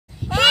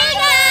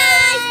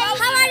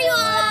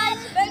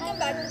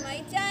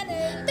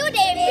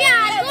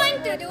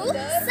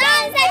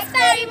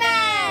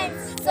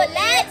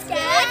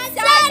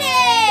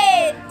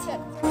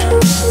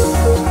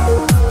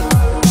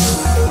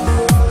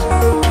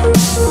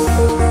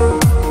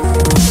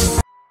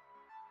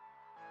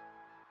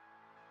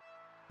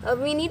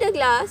we need a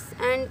glass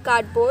and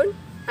cardboard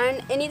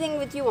and anything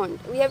which you want.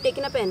 We have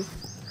taken a pen.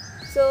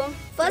 So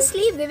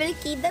firstly, we will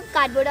keep the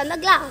cardboard on the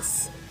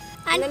glass.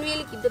 And then we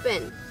will keep the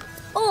pen.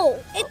 Oh,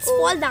 it's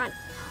fall down.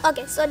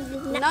 Okay, so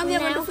now we are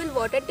going to fill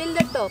water till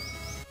the top.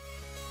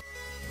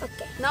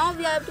 Okay. Now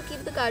we have to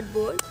keep the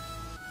cardboard.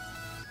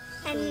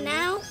 And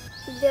now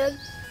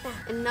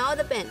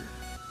the pen.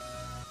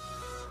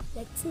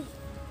 Let's see.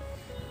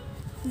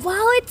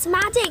 Wow, it's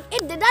magic.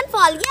 It didn't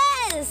fall.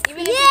 Yes.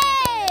 Even if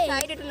you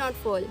try it will not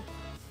fall.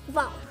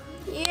 Wow.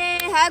 Yay,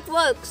 hack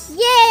works. Yay.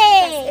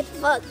 Yes,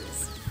 it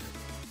works.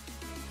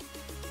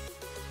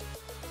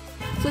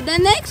 So the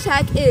next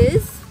hack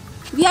is,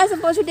 we are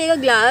supposed to take a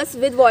glass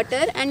with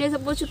water and we are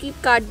supposed to keep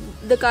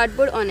the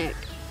cardboard on it.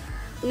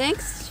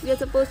 Next, we are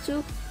supposed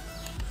to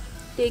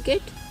take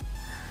it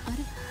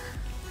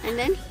and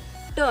then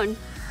turn.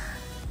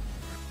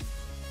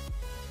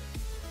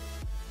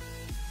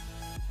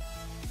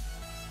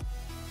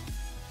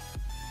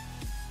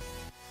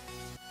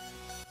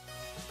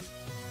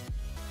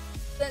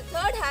 The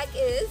third hack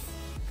is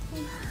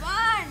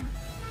 1,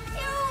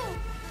 2,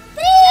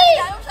 3.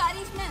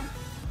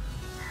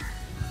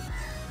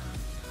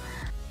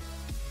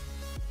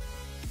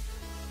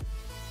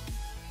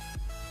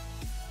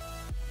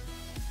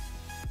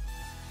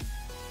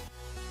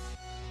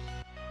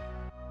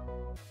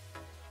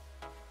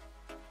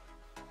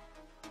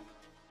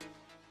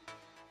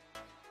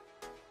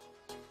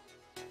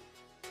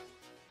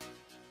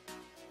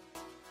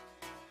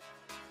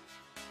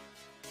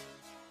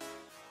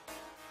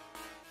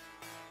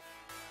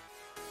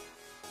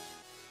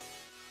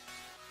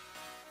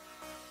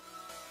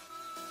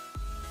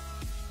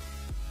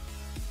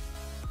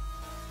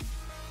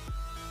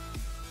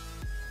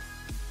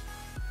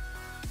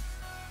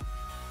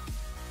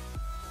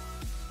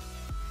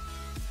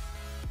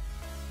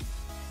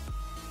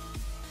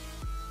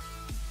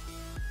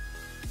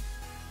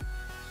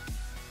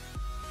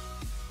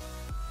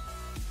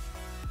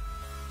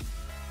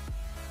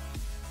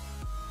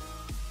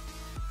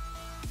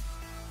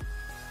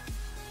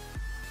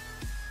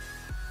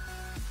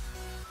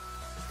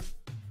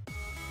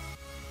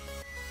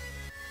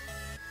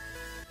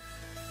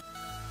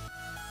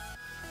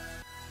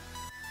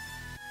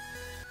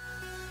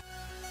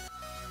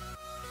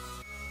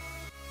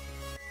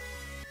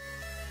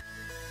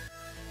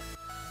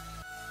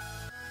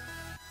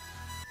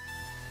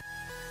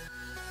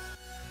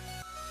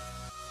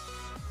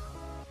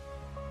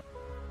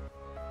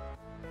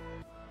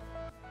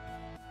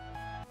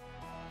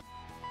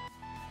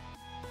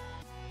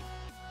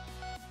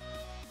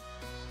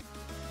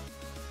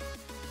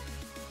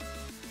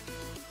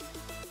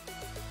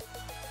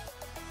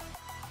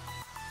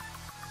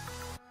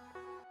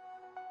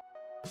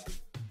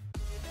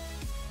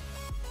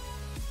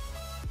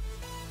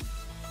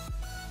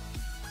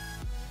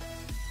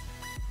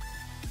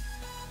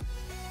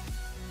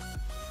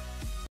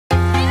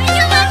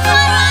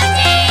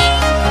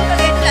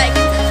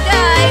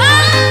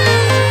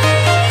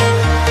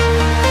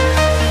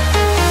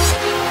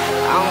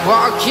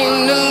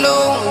 Walking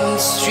alone, the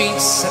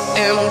streets are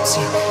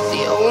empty.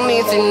 The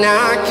only thing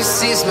I can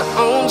see is my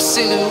own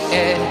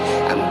silhouette.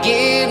 I'm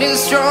getting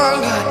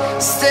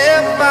stronger,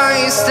 step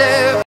by step.